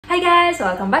Hi guys,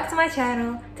 welcome back to my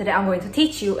channel. Today I'm going to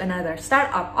teach you another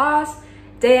startup OST,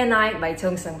 Day and Night by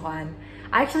Jung Seung Hwan.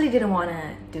 I actually didn't want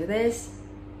to do this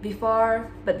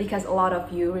before, but because a lot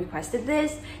of you requested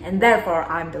this, and therefore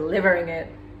I'm delivering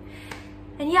it.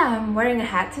 And yeah, I'm wearing a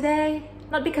hat today,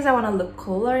 not because I want to look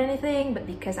cool or anything, but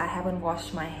because I haven't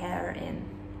washed my hair in,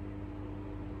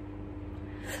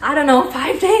 I don't know,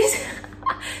 5 days?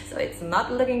 So it's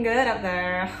not looking good up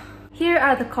there. Here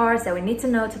are the chords that we need to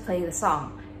know to play the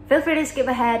song. Feel free to skip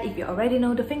ahead if you already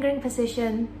know the fingering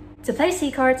position. To play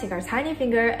C chord, take our tiny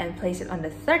finger and place it on the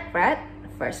 3rd fret,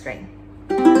 1st string.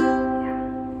 Yeah.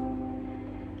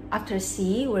 After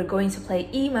C, we're going to play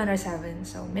E minor 7.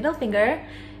 So middle finger,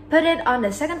 put it on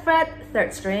the 2nd fret,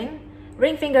 3rd string.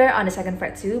 Ring finger on the 2nd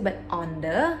fret too, but on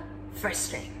the 1st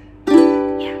string.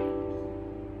 Yeah.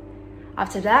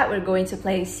 After that, we're going to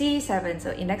play C7,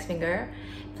 so index finger.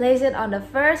 Place it on the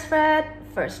 1st fret,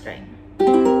 1st string.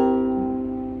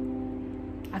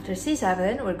 After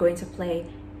C7, we're going to play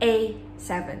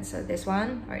A7. So this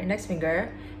one, our index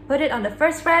finger, put it on the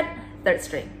 1st fret, 3rd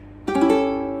string.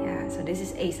 Yeah, so this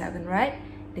is A7, right?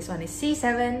 This one is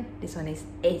C7, this one is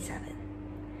A7.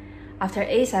 After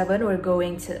A7, we're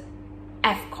going to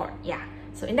F chord. Yeah,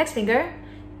 so index finger,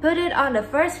 put it on the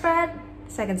 1st fret,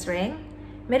 2nd string.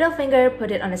 Middle finger, put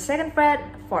it on the 2nd fret,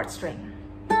 4th string.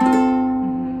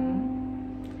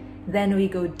 Then we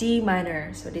go D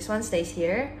minor. So this one stays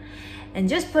here. And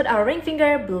just put our ring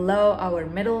finger below our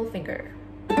middle finger.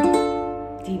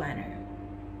 D minor.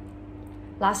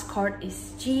 Last chord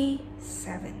is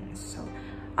G7. So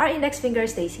our index finger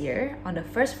stays here on the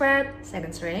 1st fret,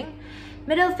 2nd string.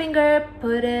 Middle finger,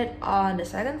 put it on the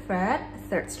 2nd fret,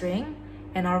 3rd string.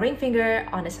 And our ring finger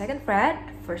on the 2nd fret,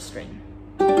 1st string.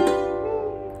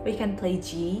 We can play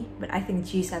G, but I think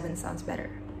G7 sounds better.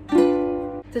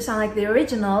 To sound like the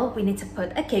original, we need to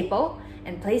put a capo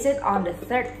and place it on the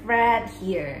 3rd fret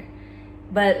here.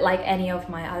 But like any of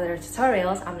my other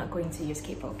tutorials, I'm not going to use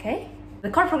capo, okay?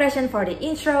 The chord progression for the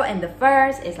intro and the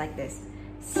verse is like this.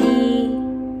 C, E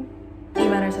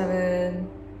minor 7,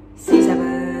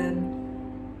 C7,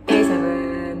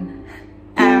 A7,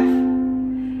 F,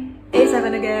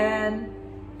 A7 again,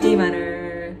 D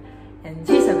minor, and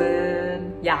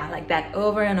G7. Yeah, like that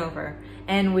over and over.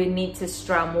 And we need to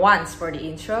strum once for the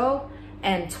intro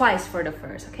and twice for the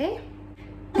verse, okay?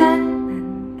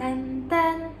 Dun, dun, dun,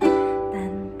 dun,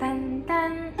 dun, dun, dun,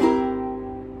 dun, dun,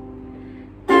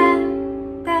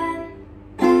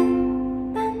 dun,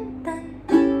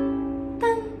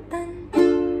 dun,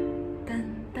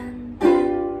 dun, dun, dun.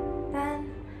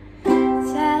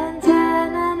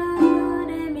 잔잔한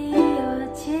울음이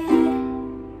오지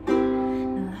넌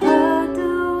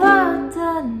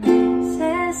어두웠던 내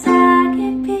세상에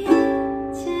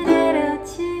빛이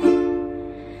내렸지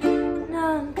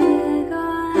넌 그걸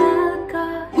알고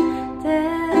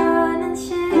때로는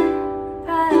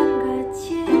신바람같이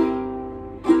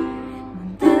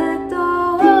문득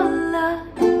떠올라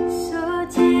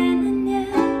쏟지는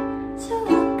옛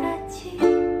추억같이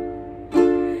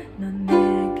넌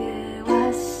내게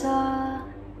왔어.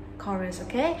 Chorus,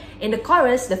 okay? In the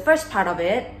chorus, the first part of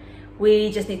it,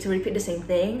 we just need to repeat the same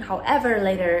thing. However,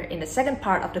 later in the second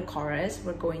part of the chorus,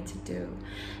 we're going to do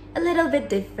a little bit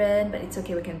different, but it's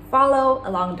okay, we can follow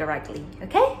along directly.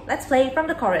 Okay, let's play from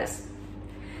the chorus.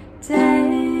 Day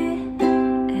and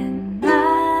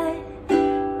night,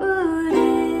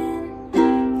 우린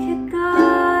그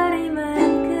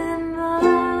거리만큼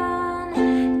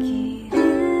먼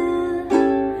길을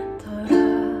돌아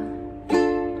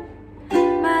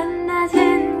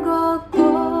만나진 곳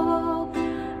꼭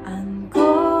안고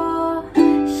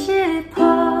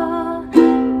싶어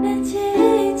내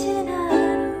지친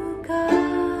하루가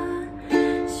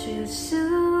쉴 수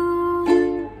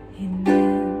있는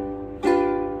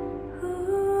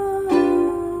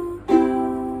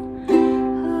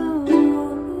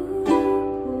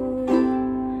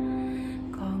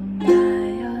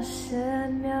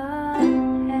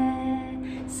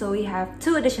So we have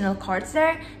 2 additional chords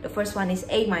there. The first one is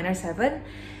A minor 7.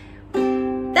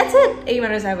 That's it! A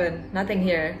minor 7, nothing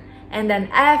here. And then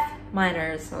F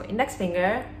minor, so index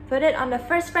finger, put it on the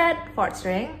 1st fret, 4th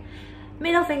string.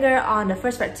 Middle finger on the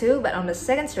 1st fret too, but on the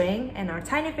 2nd string. And our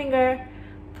tiny finger,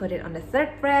 put it on the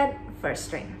 3rd fret, 1st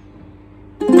string.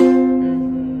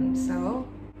 So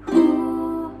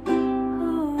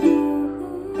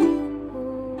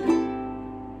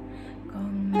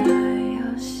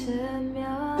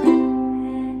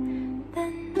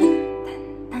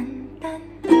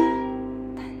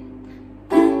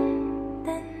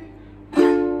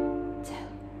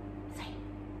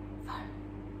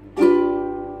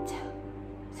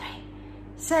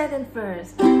second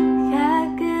verse.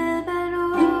 가끔은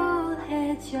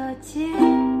잊혀지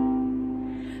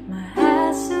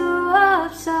말할 수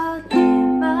없어 내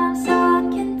맘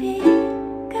섞인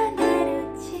비가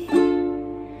내렸지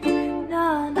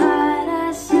넌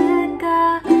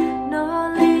알았을까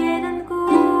놀리는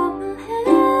꿈을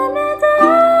헤매다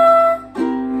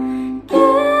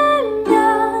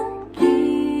깨면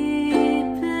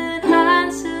깊은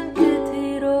한숨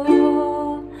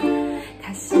끝으로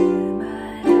가슴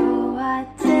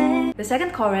아려왔지. The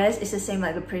second chorus is the same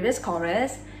like the previous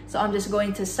chorus, so I'm just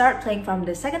going to start playing from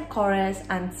the second chorus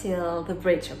until the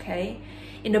bridge, okay?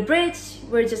 In the bridge,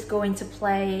 we're just going to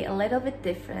play a little bit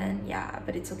different, yeah,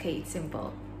 but it's okay, it's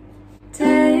simple.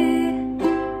 Day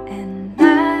and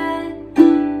night,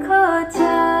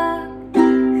 고작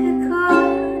그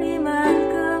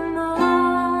거리만큼 먼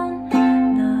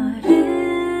너를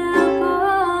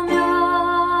보며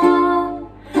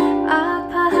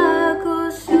아파하고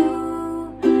수많은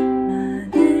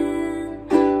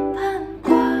밤과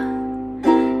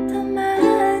더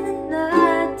많은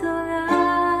날 동안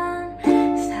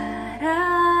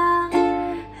사랑한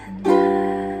나를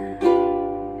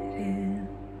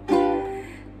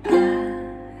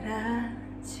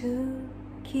알아주기를.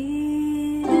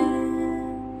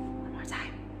 One more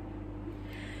time.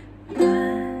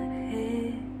 말해주기를.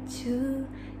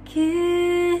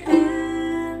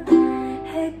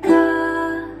 해가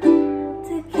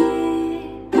뜨기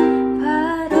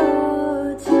바로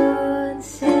전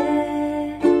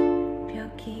새벽이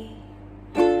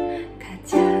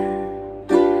가장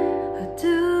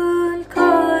어두운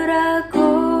거라고.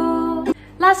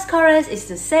 Last chorus is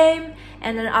the same,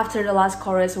 and then after the last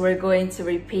chorus we're going to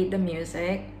repeat the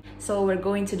music. So we're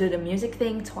going to do the music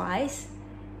thing twice.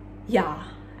 Yeah,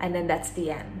 and then that's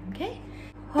the end, okay?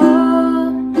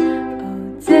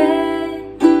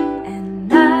 Day and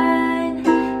night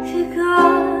그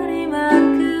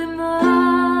거리만큼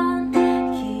먼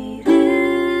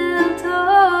길을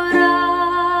돌아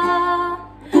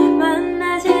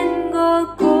만나진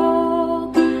곳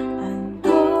꼭 안고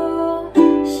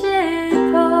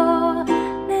싶어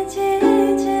내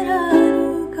지질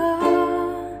하루가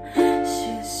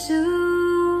쉴 수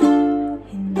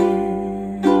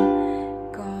있는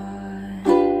걸.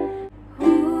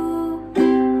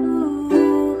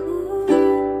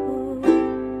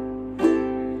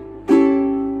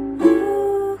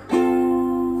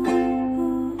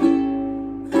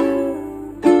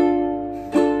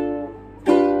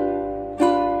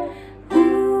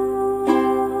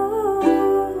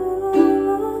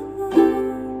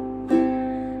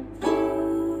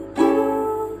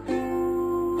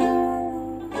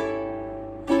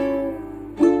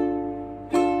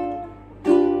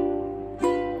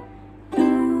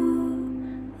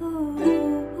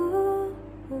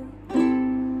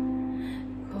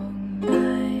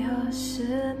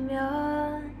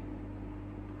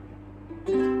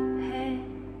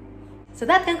 So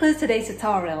that concludes today's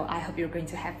tutorial. I hope you're going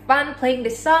to have fun playing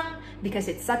this song because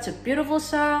it's such a beautiful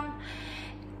song.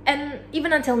 And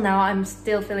even until now, I'm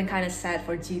still feeling kind of sad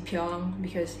for Ji Pyeong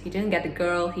because he didn't get the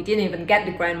girl, he didn't even get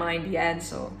the grandma in the end,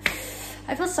 so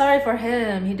I feel sorry for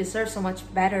him. He deserves so much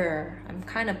better. I'm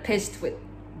kind of pissed with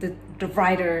the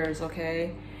writers,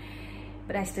 okay?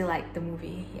 But I still like the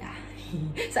movie, yeah.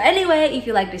 So anyway, if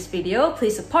you like this video,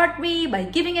 please support me by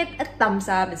giving it a thumbs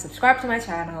up and subscribe to my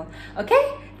channel,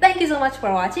 okay? Thank you so much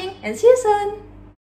for watching and see you soon!